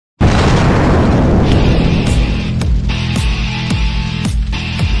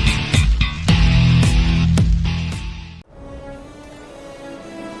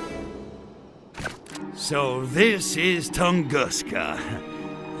So this is Tunguska.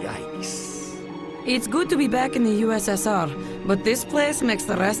 Yikes. It's good to be back in the USSR, but this place makes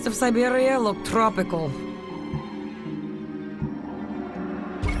the rest of Siberia look tropical.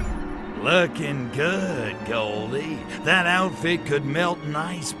 Looking good, Goldie. That outfit could melt an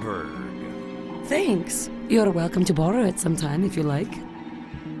iceberg. Thanks. You're welcome to borrow it sometime if you like.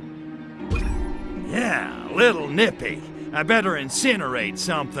 Yeah, a little nippy. I better incinerate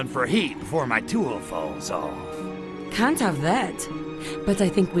something for heat before my tool falls off. Can't have that. But I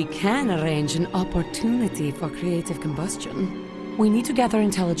think we can arrange an opportunity for creative combustion. We need to gather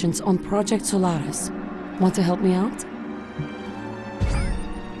intelligence on Project Solaris. Want to help me out?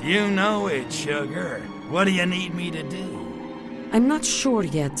 You know it, sugar. What do you need me to do? I'm not sure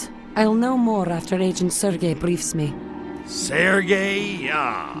yet. I'll know more after Agent Sergei briefs me. Sergei?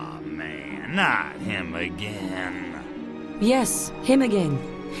 Ah, man, not him again. Yes, him again.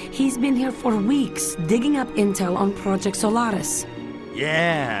 He's been here for weeks, digging up intel on Project Solaris.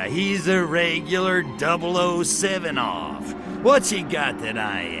 Yeah, he's a regular 007 off. What's he got that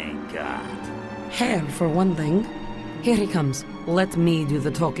I ain't got? Hair, for one thing. Here he comes. Let me do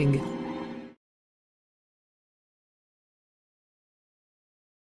the talking.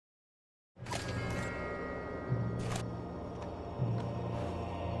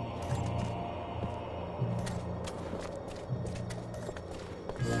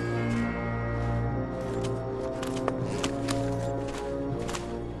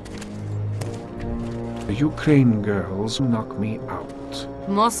 The Ukraine girls knock me out.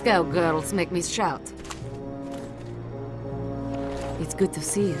 Moscow girls make me shout. It's good to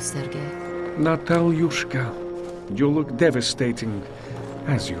see you, Sergei. Natalyushka, you look devastating,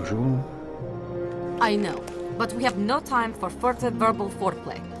 as usual. I know, but we have no time for furtive verbal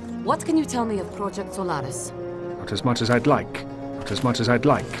foreplay. What can you tell me of Project Solaris? Not as much as I'd like. Not as much as I'd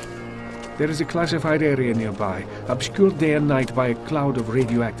like. There is a classified area nearby, obscured day and night by a cloud of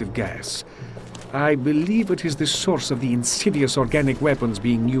radioactive gas. I believe it is the source of the insidious organic weapons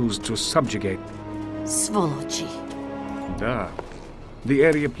being used to subjugate. Svolochi. Ah. The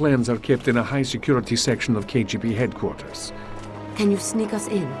area plans are kept in a high-security section of KGB headquarters. Can you sneak us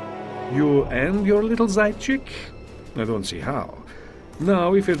in? You and your little Zaychik? I don't see how.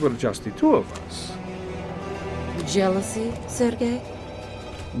 Now, if it were just the two of us. Jealousy, Sergei?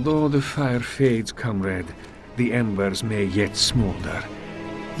 Though the fire fades, comrade, the embers may yet smolder,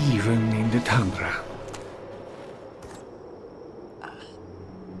 even in the tundra.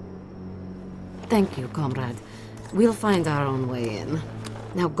 Thank you, comrade. We'll find our own way in.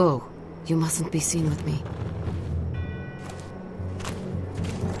 Now go. You mustn't be seen with me.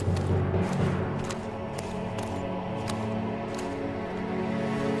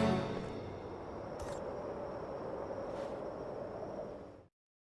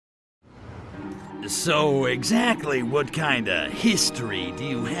 So exactly what kind of history do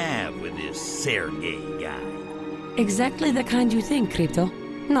you have with this Sergei guy? Exactly the kind you think, Crypto.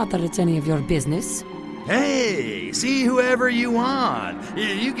 Not that it's any of your business. Hey, see whoever you want.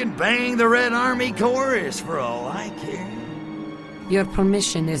 You can bang the Red Army chorus for all I care. Your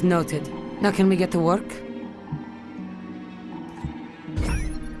permission is noted. Now can we get to work?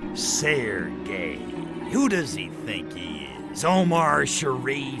 Sergei. Who does he think he is? Omar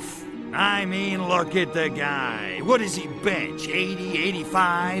Sharif? I mean, look at the guy. What does he bench? 80,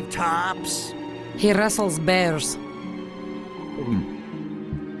 85 tops? He wrestles bears.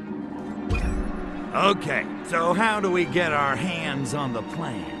 Okay, so how do we get our hands on the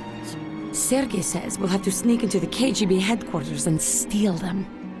plans? Sergei says we'll have to sneak into the KGB headquarters and steal them.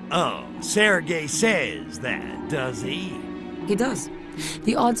 Oh, Sergei says that, does he? He does.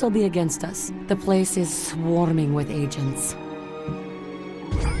 The odds will be against us. The place is swarming with agents.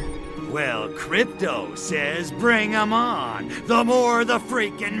 Well, Crypto says bring 'em on. The more the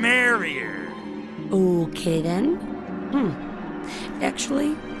freaking merrier. Okay then.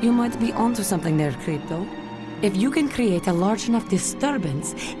 Actually, you might be onto something there, Crypto. If you can create a large enough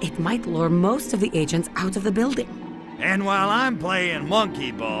disturbance, it might lure most of the agents out of the building. And while I'm playing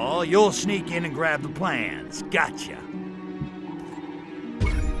monkey ball, you'll sneak in and grab the plans. Gotcha.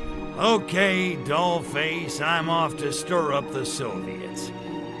 Okay, dollface, I'm off to stir up the Soviets.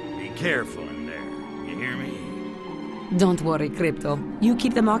 Be careful in there, you hear me? Don't worry, Crypto. You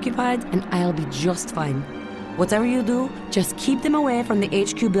keep them occupied and I'll be just fine. Whatever you do, just keep them away from the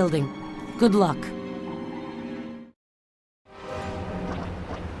HQ building. Good luck.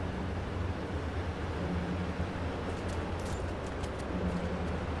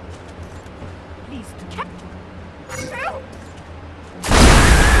 Captain!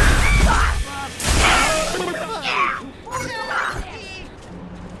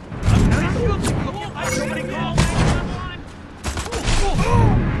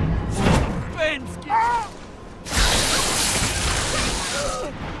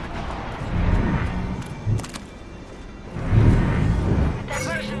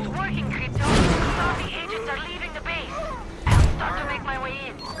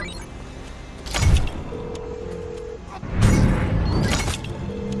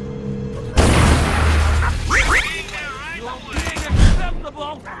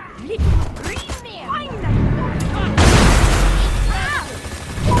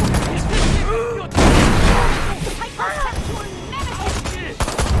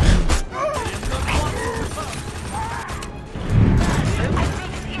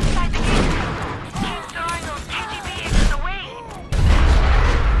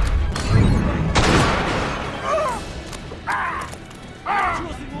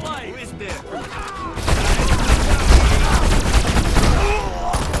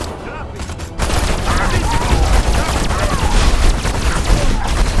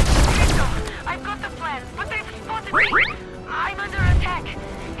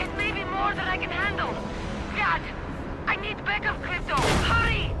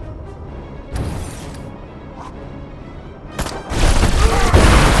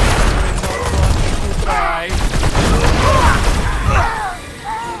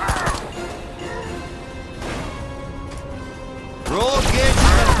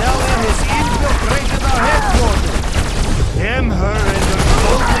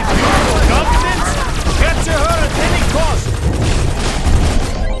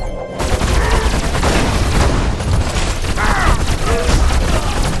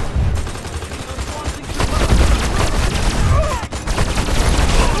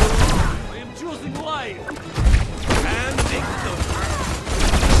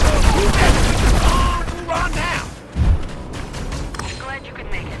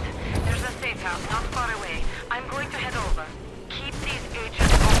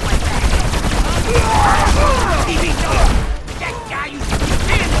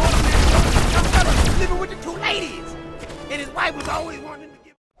 with the two ladies. And his wife was always wanting to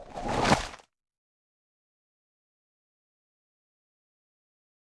give...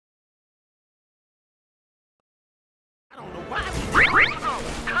 I don't know why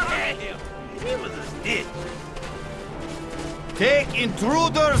he was a snitch. Take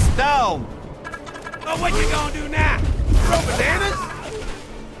intruders down! Oh, what you gonna do now? Throw bananas?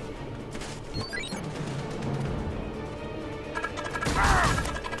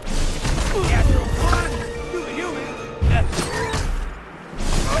 Natural one, you a human.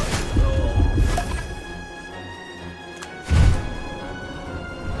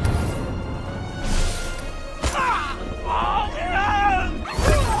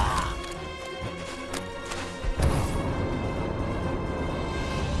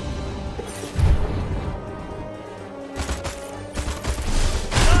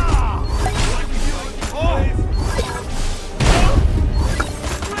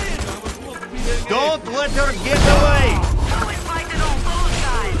 Don't let her get away!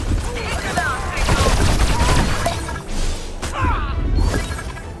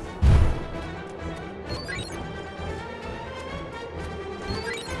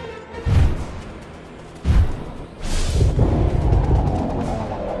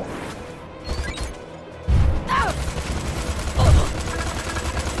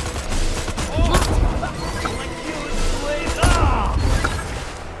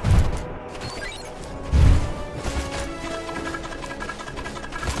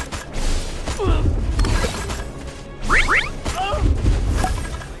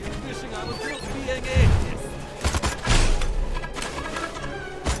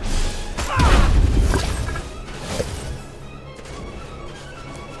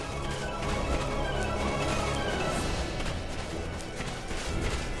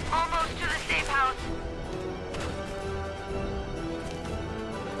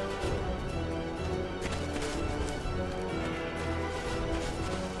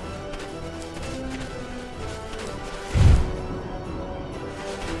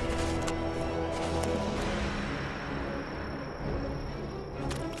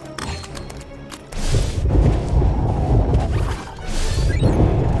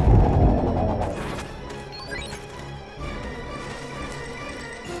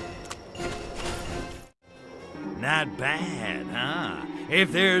 Not bad, huh?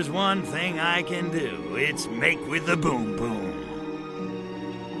 If there's one thing I can do, it's make with the boom boom.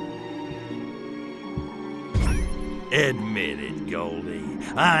 Admit it, Goldie.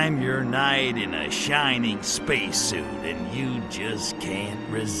 I'm your knight in a shining spacesuit, and you just can't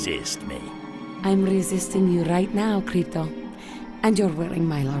resist me. I'm resisting you right now, Crypto. And you're wearing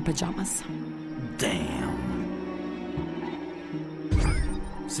Mylar pajamas. Damn.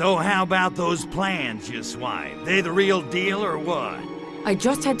 So how about those plans you swiped? They the real deal or what? I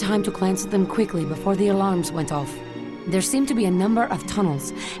just had time to glance at them quickly before the alarms went off. There seem to be a number of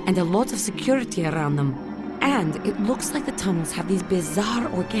tunnels and a lot of security around them. And it looks like the tunnels have these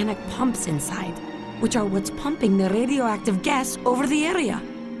bizarre organic pumps inside, which are what's pumping the radioactive gas over the area.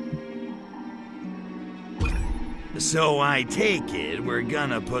 So I take it we're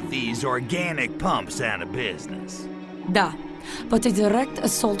gonna put these organic pumps out of business. Da, but a direct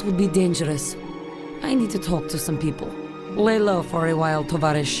assault would be dangerous. I need to talk to some people. Lay low for a while,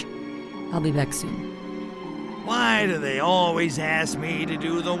 Tovarish. I'll be back soon. Why do they always ask me to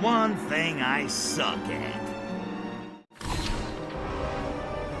do the one thing I suck at?